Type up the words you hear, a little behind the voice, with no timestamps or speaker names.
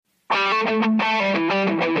Hey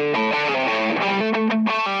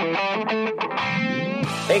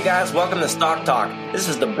guys, welcome to Stock Talk. This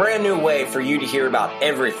is the brand new way for you to hear about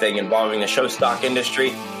everything involving the show stock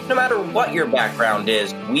industry. No matter what your background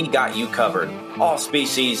is, we got you covered. All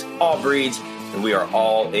species, all breeds, and we are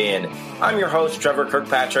all in. I'm your host, Trevor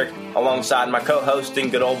Kirkpatrick, alongside my co-host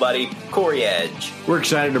and good old buddy, Corey Edge. We're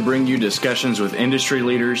excited to bring you discussions with industry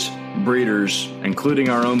leaders, breeders, including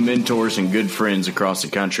our own mentors and good friends across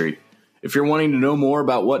the country. If you're wanting to know more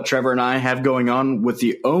about what Trevor and I have going on with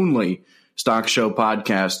the only Stock Show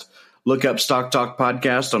podcast, look up Stock Talk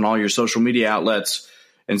Podcast on all your social media outlets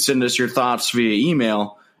and send us your thoughts via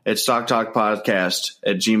email at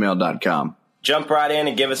stocktalkpodcast@gmail.com. Jump right in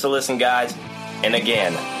and give us a listen, guys. And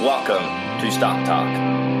again, welcome to Stock Talk.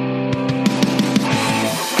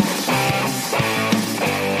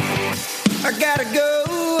 I gotta go.